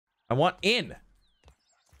I want in.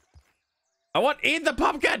 I want in the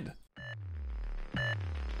pumpkin.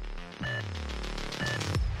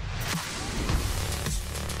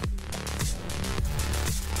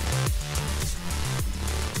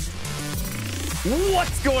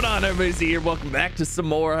 What's going on, everybody? Z here. Welcome back to some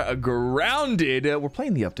more Grounded. We're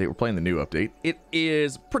playing the update. We're playing the new update. It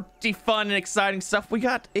is pretty fun and exciting stuff. We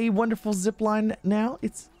got a wonderful zip line now.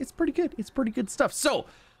 It's pretty good. It's pretty good stuff. So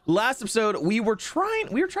last episode we were trying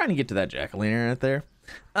to get to that jack-o'-lantern right there.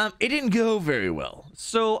 It didn't go very well.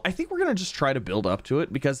 So I think we're gonna just try to build up to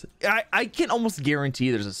it, because I can almost guarantee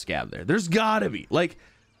there's a scab there. There's gotta be. Like,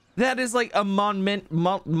 that is like a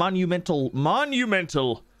monumental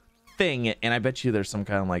thing, and I bet you there's some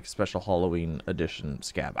kind of like special Halloween edition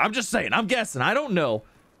scab. I'm just saying, I'm guessing. I don't know,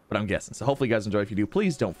 but I'm guessing. So hopefully you guys enjoy. If you do,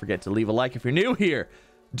 please don't forget to leave a like. If you're new here,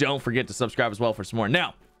 don't forget to subscribe as well for some more.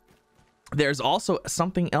 Now, there's also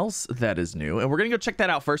something else that is new, and we're gonna go check that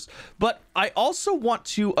out first. But I also want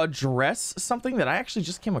to address something that I actually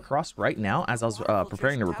just came across right now as I was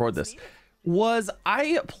preparing to record this.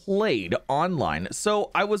 I played online. So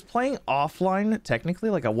I was playing offline, technically,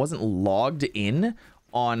 like I wasn't logged in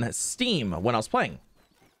on Steam when I was playing.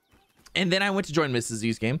 And then I went to join Mrs.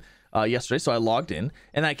 Z's game yesterday, so I logged in,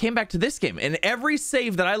 and I came back to this game, and every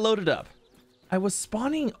save that I loaded up, I was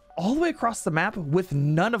spawning all the way across the map with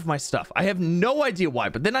none of my stuff. I have no idea why,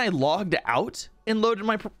 but then I logged out and loaded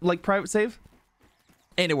my private save,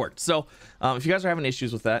 and it worked. So if you guys are having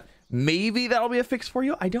issues with that, maybe that'll be a fix for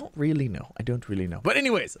you. I don't really know. But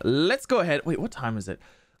anyways, let's go ahead. Wait, what time is it?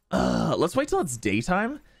 Let's wait till it's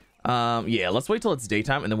daytime. Yeah, let's wait till it's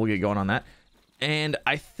daytime, and then we'll get going on that. And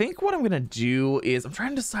I think what I'm gonna do is I'm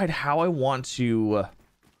trying to decide how do we want to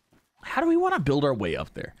build our way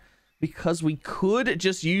up there, because we could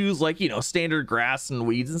just use, like, you know, standard grass and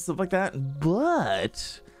weeds and stuff like that,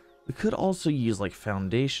 but we could also use like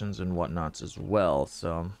foundations and whatnots as well.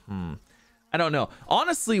 So I don't know.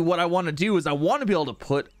 Honestly, what I want to do is I want to be able to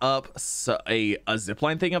put up a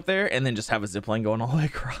zipline thing up there, and then just have a zipline going all the way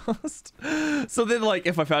across. So then, like,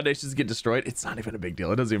 if my foundations get destroyed, it's not even a big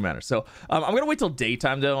deal. It doesn't even matter. So I'm going to wait till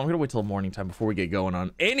daytime, though. I'm going to wait till morning time before we get going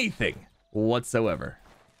on anything whatsoever.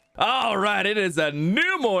 All right, it is a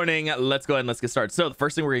new morning. Let's go ahead and let's get started. So the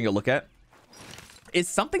first thing we're going to go look at is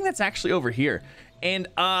something that's actually over here. And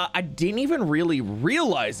I didn't even really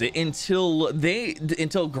realize it until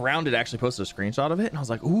Grounded actually posted a screenshot of it, and I was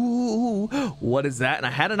like, ooh, what is that? And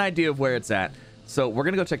I had an idea of where it's at, so we're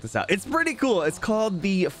gonna go check this out. It's pretty cool. It's called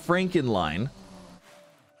the FrankenLine.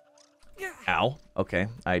 Ow. Okay,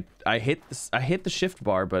 I hit the shift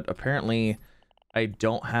bar, but apparently I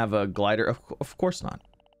don't have a glider. Of course not,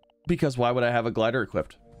 because why would I have a glider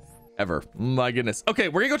equipped ever? My goodness. Okay,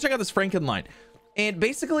 we're gonna go check out this FrankenLine. And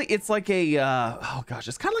basically, it's like a oh gosh,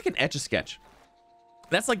 it's kind of like an Etch-a-Sketch.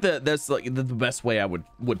 That's like the best way I would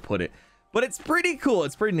put it. But it's pretty cool.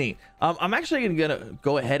 It's pretty neat. I'm actually gonna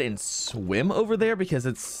go ahead and swim over there, because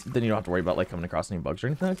then you don't have to worry about like coming across any bugs or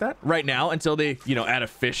anything like that right now, until they, you know, add a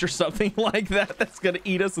fish or something like that that's gonna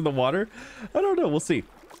eat us in the water. I don't know. We'll see.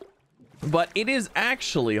 But it is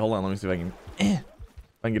actually, hold on, let me see if I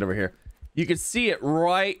can get over here. You can see it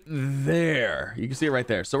right there. You can see it right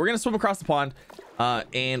there. So we're gonna swim across the pond,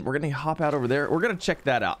 and we're gonna hop out over there. We're gonna check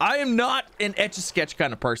that out. I am not an Etch-a-Sketch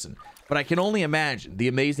kind of person, but I can only imagine the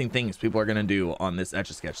amazing things people are gonna do on this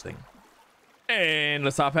Etch-a-Sketch thing. And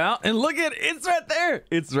let's hop out and look at it. It's right there.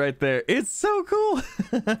 It's right there. It's so cool.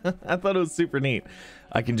 I thought it was super neat.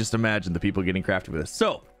 I can just imagine the people getting crafty with this.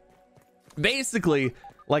 So basically,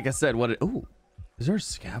 like I said, ooh, is there a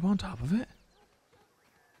scab on top of it?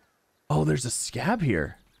 Oh, there's a scab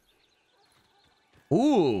here.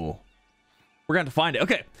 Ooh, we're going to find it.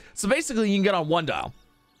 Okay, so basically you can get on one dial,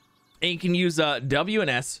 and you can use W and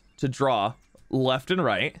S to draw left and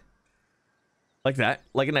right, like that,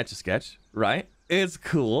 like an Etch-a-Sketch, right? It's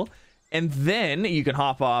cool. And then you can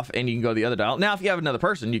hop off and you can go to the other dial. Now, if you have another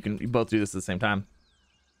person, you both do this at the same time.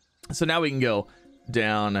 So now we can go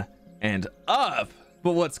down and up.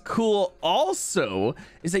 But what's cool also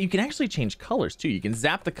is that you can actually change colors too. You can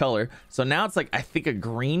zap the color. So now it's like, I think, a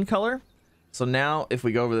green color. So now if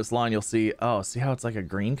we go over this line, you'll see, oh, see how it's like a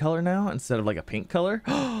green color now instead of like a pink color?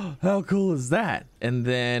 How cool is that? And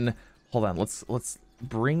then, hold on, let's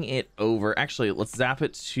bring it over. Actually, let's zap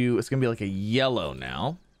it to, it's gonna be like a yellow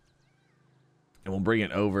now. And we'll bring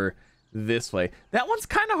it over this way. That one's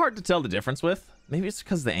kind of hard to tell the difference with. Maybe it's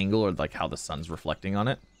because of the angle or like how the sun's reflecting on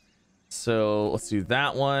it. So let's do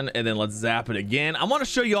that one, and then let's zap it again. I want to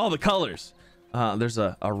show you all the colors. There's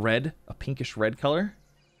a pinkish red color,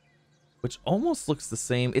 which almost looks the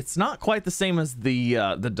same. It's not quite the same as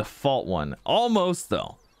the default one. Almost,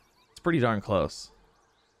 though. It's pretty darn close.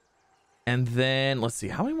 And then let's see,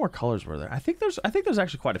 how many more colors were there? I think there's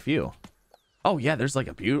actually quite a few. Oh yeah, there's like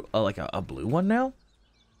a blue one now.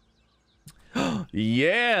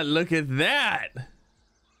 Yeah, look at that.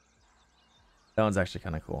 That one's actually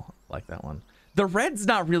kind of cool. I like that one. The red's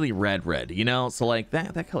not really red, you know? So like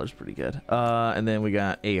that color's pretty good. And then we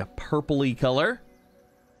got a purpley color.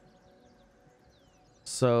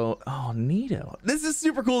 So, oh, neato. This is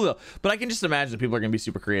super cool though. But I can just imagine that people are gonna be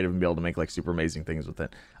super creative and be able to make like super amazing things with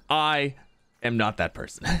it. I am not that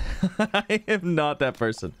person. I am not that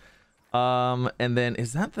person. And then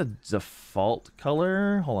is that the default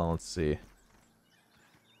color? Hold on, let's see.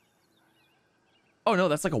 Oh no,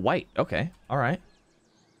 that's like a white. Okay, all right.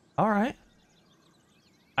 All right.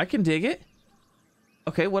 I can dig it.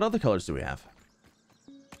 Okay, what other colors do we have?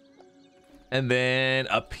 And then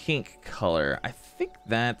a pink color. I think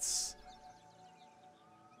that's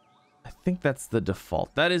the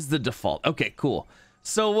default. That is the default. Okay, cool.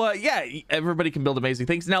 So yeah, everybody can build amazing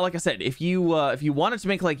things. Now, like I said, if you wanted to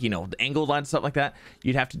make like, you know, the angled lines, something like that,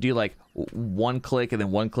 you'd have to do like one click and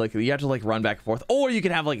then one click. You have to like run back and forth, or you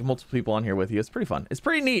could have like multiple people on here with you. It's pretty fun. It's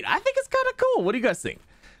pretty neat. I think it's kind of cool. What do you guys think?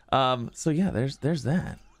 So yeah, there's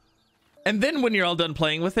that. And then when you're all done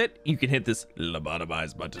playing with it, you can hit this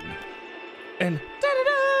lobotomize button. And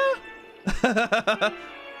da-da-da!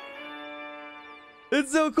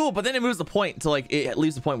 It's so cool. But then it moves the point to like, it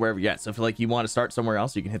leaves the point wherever you're at. So if like you want to start somewhere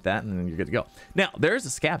else, you can hit that and then you're good to go. Now, there's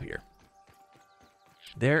a scab here.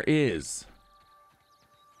 There is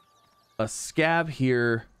a scab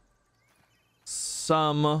here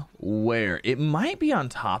somewhere. It might be on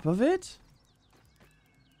top of it.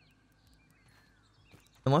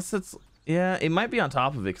 Unless it's, yeah, it might be on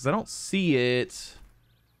top of it because I don't see it.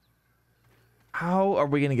 How are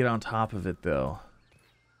we going to get on top of it though?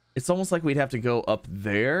 It's almost like we'd have to go up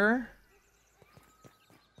there.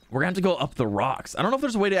 We're gonna have to go up the rocks. I don't know if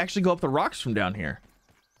there's a way to actually go up the rocks from down here.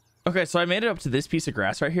 Okay, so I made it up to this piece of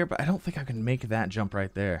grass right here, but I don't think I can make that jump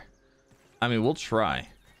right there. I mean, we'll try.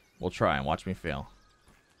 We'll try and watch me fail.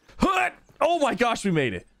 Oh my gosh, we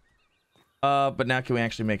made it. But now can we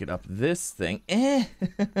actually make it up this thing? I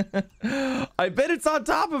bet it's on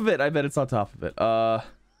top of it. I bet it's on top of it.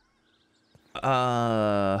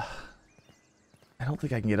 I don't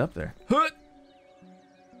think I can get up there.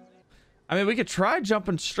 I mean, we could try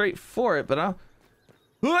jumping straight for it, but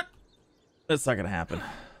that's not gonna happen.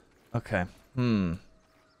 Okay.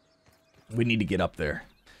 We need to get up there.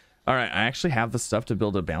 All right, I actually have the stuff to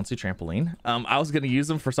build a bouncy trampoline. I was gonna use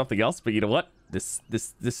them for something else, but you know what?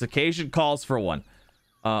 This occasion calls for one.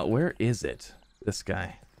 Where is it? This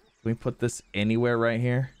guy. Can we put this anywhere right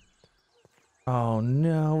here? Oh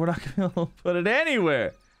no, we're not gonna be able to put it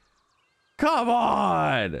anywhere. Come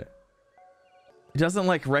on! It doesn't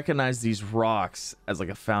like recognize these rocks as like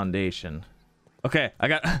a foundation. Okay, I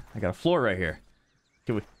got a floor right here.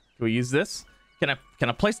 Can we use this? Can I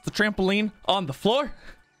place the trampoline on the floor?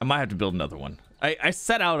 I might have to build another one. I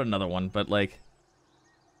set out another one, but like,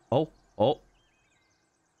 oh,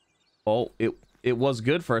 it was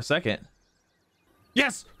good for a second.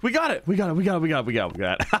 Yes, we got it. We got it.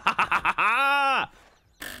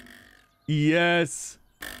 Yes.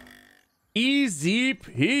 Easy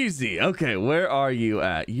peasy. Okay, where are you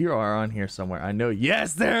at? You are on here somewhere. I know.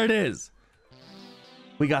 Yes, there it is.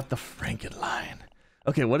 We got the FrankenLine.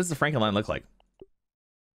 Okay, what does the FrankenLine look like?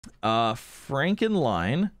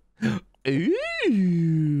 FrankenLine.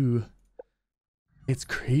 Ooh. It's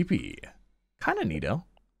creepy. Kind of neato.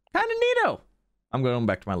 I'm going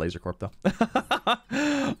back to my laser corp though.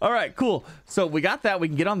 All right, cool. So we got that. We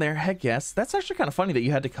can get on there. Heck yes. That's actually kind of funny that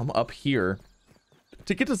you had to come up here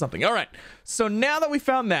to get to something. All right, so now that we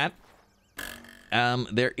found that,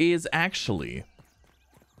 there is actually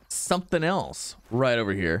something else right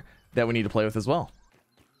over here that we need to play with as well,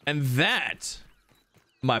 and that,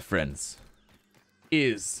 my friends,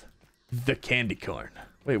 is the candy corn.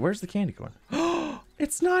 Wait, where's the candy corn? Oh,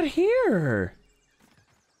 it's not here.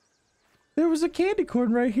 There was a candy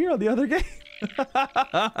corn right here on the other game.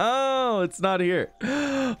 Oh, it's not here.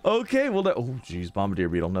 Okay, well, oh geez, bombardier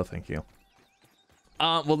beetle, no thank you.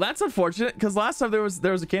 Well, that's unfortunate because last time there was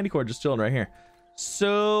a candy corn just chilling right here.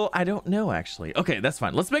 So I don't know actually. Okay, that's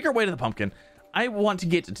fine. Let's make our way to the pumpkin. I want to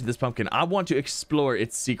get to this pumpkin. I want to explore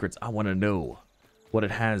its secrets. I want to know what it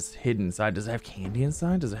has hidden inside. Does it have candy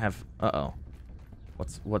inside? Does it have?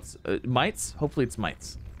 What's mites? Hopefully it's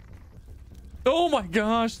mites. Oh my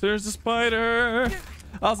gosh, there's a spider.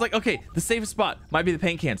 I was like, okay, the safest spot might be the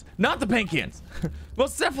paint cans. Not the paint cans.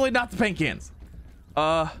 Most definitely not the paint cans.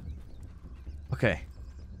 Okay.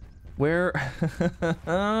 Where?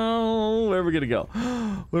 Oh, where are we gonna go?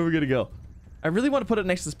 Where are we gonna go? I really want to put it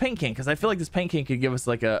next to this paint can because I feel like this paint can could give us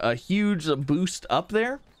like a huge boost up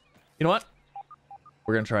there. You know what?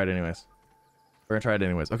 We're gonna try it anyways. We're gonna try it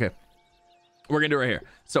anyways. Okay, we're gonna do it right here.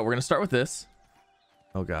 So we're gonna start with this.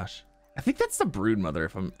 Oh gosh, I think that's the brood mother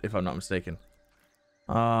if I'm not mistaken.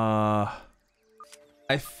 I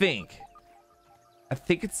think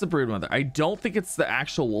it's the brood mother. I don't think it's the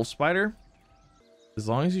actual wolf spider. As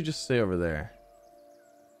long as you just stay over there.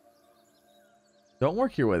 Don't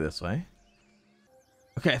work your way this way.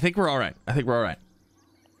 Okay, I think we're all right. I think we're all right.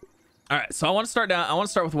 All right, so I want to start down. I want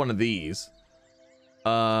to start with one of these.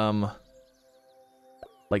 Like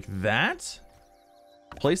that.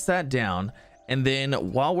 Place that down. And then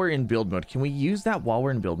while we're in build mode, can we use that while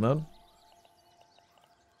we're in build mode?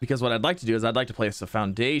 Because what I'd like to do is I'd like to place a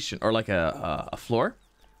foundation or like a floor.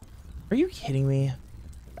 Are you kidding me?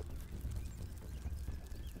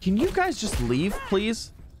 Can you guys just leave,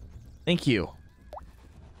 please? Thank you.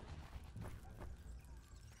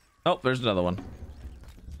 Oh, there's another one.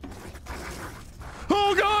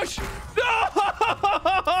 Oh gosh!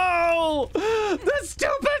 No! The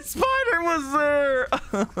stupid spider was there!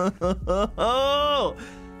 Oh!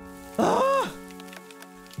 Ah!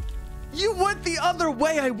 You went the other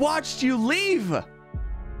way. I watched you leave.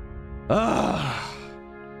 Ah!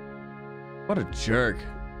 What a jerk.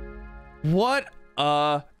 What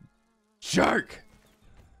a jerk.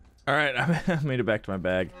 All right, I made it back to my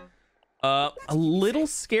bag. A little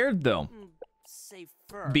scared though,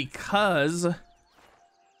 because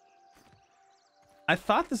I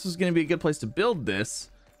thought this was going to be a good place to build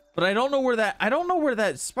this, but I don't know where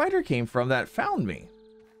that spider came from that found me.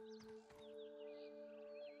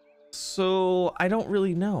 So I don't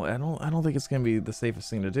really know. I don't think it's going to be the safest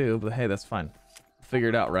thing to do, but hey, that's fine. Figure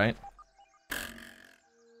it out, right?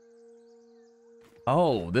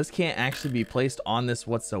 Oh, this can't actually be placed on this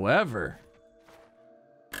whatsoever.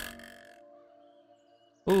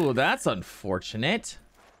 Ooh, that's unfortunate.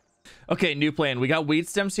 Okay, new plan. We got weed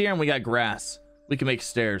stems here and we got grass. We can make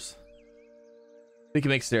stairs. We can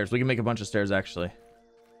make stairs. We can make a bunch of stairs, actually.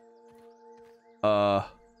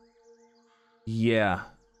 Yeah.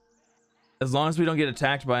 As long as we don't get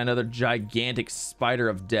attacked by another gigantic spider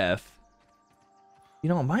of death. You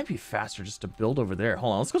know, it might be faster just to build over there.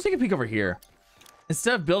 Hold on, let's go take a peek over here.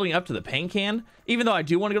 Instead of building up to the paint can, even though I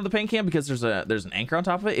do want to go to the paint can because there's an anchor on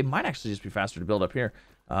top of it, it might actually just be faster to build up here.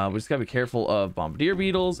 We just gotta be careful of bombardier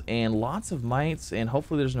beetles and lots of mites, and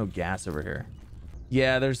hopefully there's no gas over here.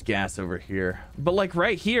 Yeah, there's gas over here, but like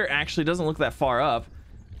right here actually doesn't look that far up.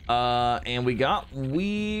 And we got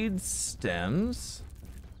weed stems.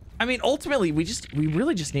 I mean, ultimately we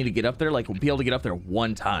really just need to get up there, like be able to get up there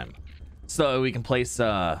one time, so we can place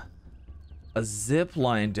a zip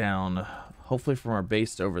line down. Hopefully from our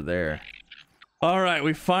base to over there. All right,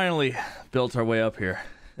 we finally built our way up here.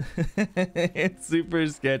 It's super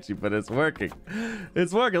sketchy, but it's working.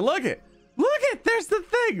 It's working. Look it. There's the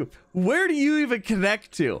thing. Where do you even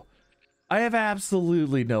connect to? I have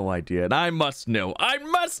absolutely no idea, and I must know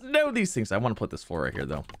these things. I want to put this floor right here,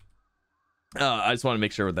 though. I just want to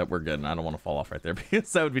make sure that we're good, and I don't want to fall off right there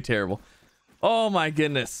because that would be terrible. Oh my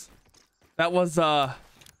goodness, that was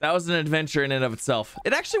an adventure in and of itself.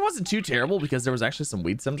 It actually wasn't too terrible because there was actually some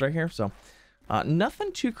weed stems right here. So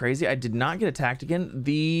nothing too crazy. I did not get attacked again.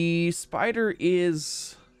 The spider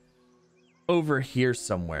is over here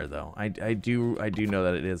somewhere though. I do know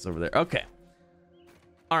that it is over there. Okay.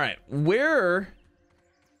 All right. Where?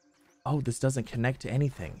 Oh, this doesn't connect to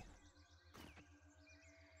anything.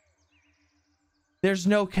 There's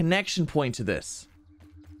no connection point to this.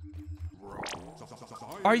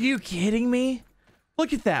 Are you kidding me?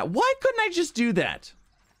 Look at that. Why couldn't I just do that?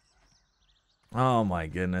 Oh my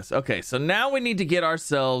goodness. Okay, so now we need to get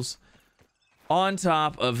ourselves on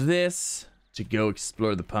top of this to go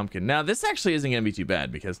explore the pumpkin. Now, this actually isn't going to be too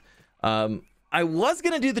bad because I was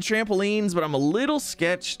going to do the trampolines, but I'm a little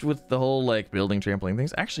sketched with the whole like building trampoline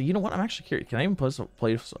things. Actually, you know what? I'm actually curious. Can I even put a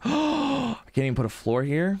place? I can't even put a floor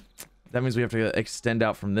here. That means we have to extend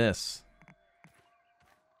out from this.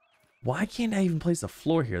 Why can't I even place a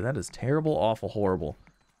floor here? That is terrible, awful, horrible.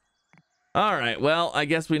 All right, well, I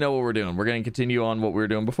guess we know what we're doing. We're going to continue on what we were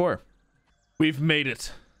doing before. We've made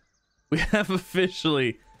it. We have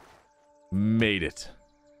officially made it.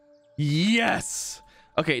 Yes!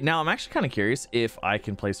 Okay, now I'm actually kind of curious if I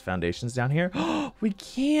can place foundations down here. We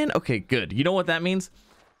can. Okay, good. You know what that means?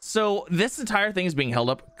 So this entire thing is being held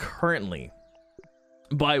up currently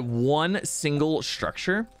by one single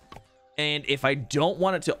structure. And if I don't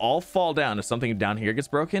want it to all fall down, if something down here gets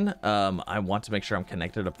broken, I want to make sure I'm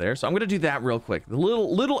connected up there. So I'm going to do that real quick. The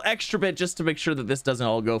little extra bit just to make sure that this doesn't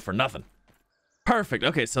all go for nothing. Perfect.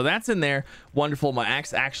 Okay, so that's in there. Wonderful. My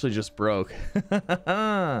axe actually just broke.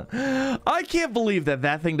 I can't believe that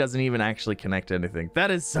that thing doesn't even actually connect to anything.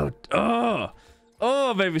 That is so...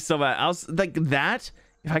 Oh, baby, so bad. I was like that.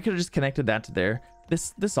 If I could have just connected that to there,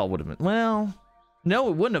 this all would have been... Well, no,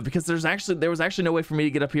 it wouldn't have, because there was actually no way for me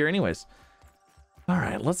to get up here anyways. All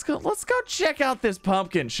right, let's go check out this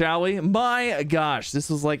pumpkin, shall we? My gosh, this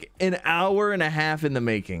was like an hour and a half in the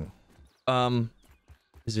making.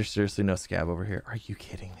 Is there seriously no scab over here? Are you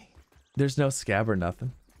kidding me? There's no scab or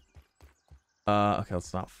nothing. Okay,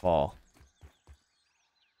 let's not fall.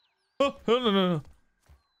 Oh, no.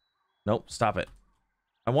 Nope, stop it.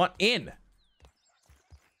 I want in.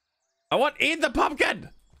 I want in the pumpkin.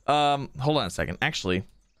 Hold on a second. Actually,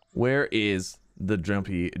 where is the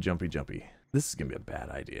jumpy? This is gonna be a bad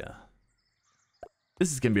idea.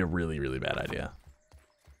 This is gonna be a really, really bad idea.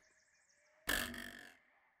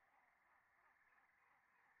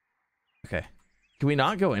 Okay. Can we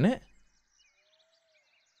not go in it?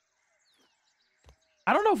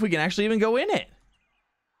 I don't know if we can actually even go in it.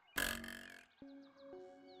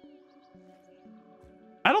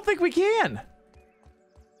 I don't think we can.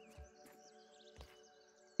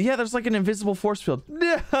 Yeah, there's like an invisible force field.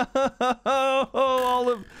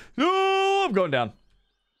 Oh, I'm going down.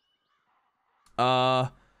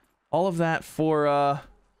 All of that for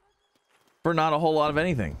not a whole lot of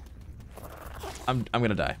anything. I'm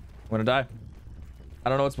gonna die. I'm gonna die. I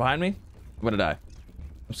don't know what's behind me. I'm gonna die.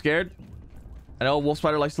 I'm scared. I know a wolf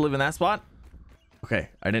spider likes to live in that spot. Okay,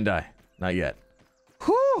 I didn't die. Not yet.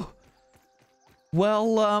 Whew.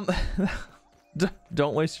 Well,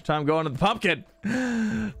 don't waste your time going to the pumpkin.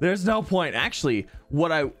 There's no point. Actually,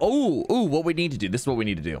 what we need to do. This is what we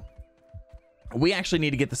need to do. We actually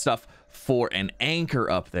need to get the stuff for an anchor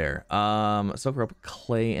up there. Soak rope,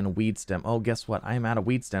 clay, and weed stem. Oh, guess what? I am out of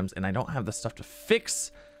weed stems, and I don't have the stuff to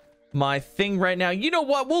fix my thing right now. You know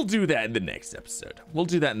what? We'll do that in the next episode. We'll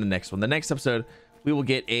do that in the next one. The next episode, we will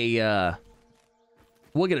get a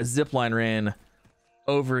zip line ran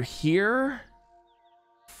over here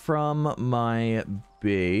from my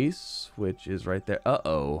base, which is right there.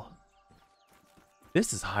 Uh-oh.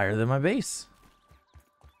 This is higher than my base.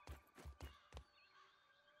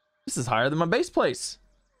 This is higher than my base place.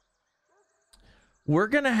 We're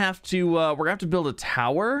gonna have to build a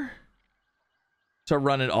tower to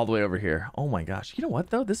run it all the way over here. Oh my gosh. You know what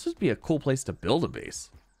though? This would be a cool place to build a base.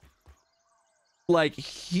 Like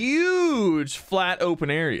huge flat open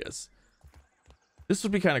areas. This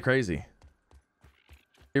would be kind of crazy.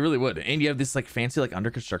 It really would. And you have this like fancy like under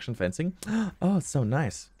construction fencing. Oh, it's so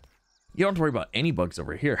nice. You don't have to worry about any bugs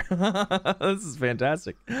over here. This is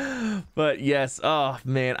fantastic. But yes, oh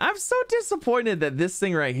man, I'm so disappointed that this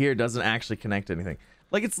thing right here doesn't actually connect to anything.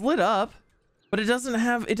 Like it's lit up, but it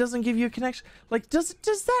doesn't give you a connection. Like does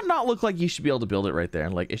that not look like you should be able to build it right there?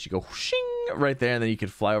 And like it should go whooshing right there, and then you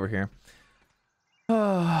could fly over here.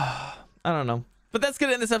 I don't know. But that's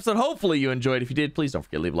gonna end this episode. Hopefully you enjoyed. If you did, please don't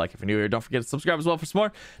forget to leave a like if you're new here. Don't forget to subscribe as well for some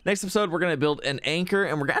more. Next episode, we're gonna build an anchor,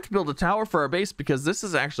 and we're gonna have to build a tower for our base because this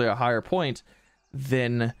is actually a higher point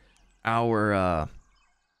than our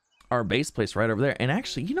base place right over there. And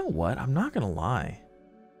actually, you know what? I'm not gonna lie.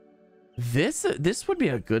 This would be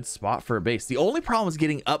a good spot for a base. The only problem is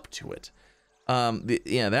getting up to it.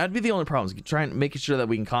 Yeah, that'd be the only problem, is trying making sure that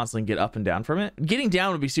we can constantly get up and down from it. Getting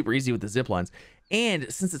down would be super easy with the zip lines.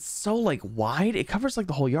 And since it's so like wide, it covers like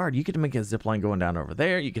the whole yard. You could make a zip line going down over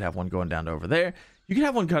there. You could have one going down to over there. You could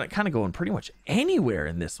have one kind of going pretty much anywhere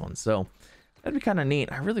in this one. So that'd be kind of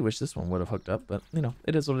neat. I really wish this one would have hooked up, but you know,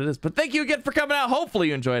 it is what it is. But thank you again for coming out. Hopefully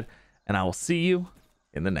you enjoyed, and I will see you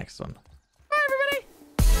in the next one. Bye, everybody.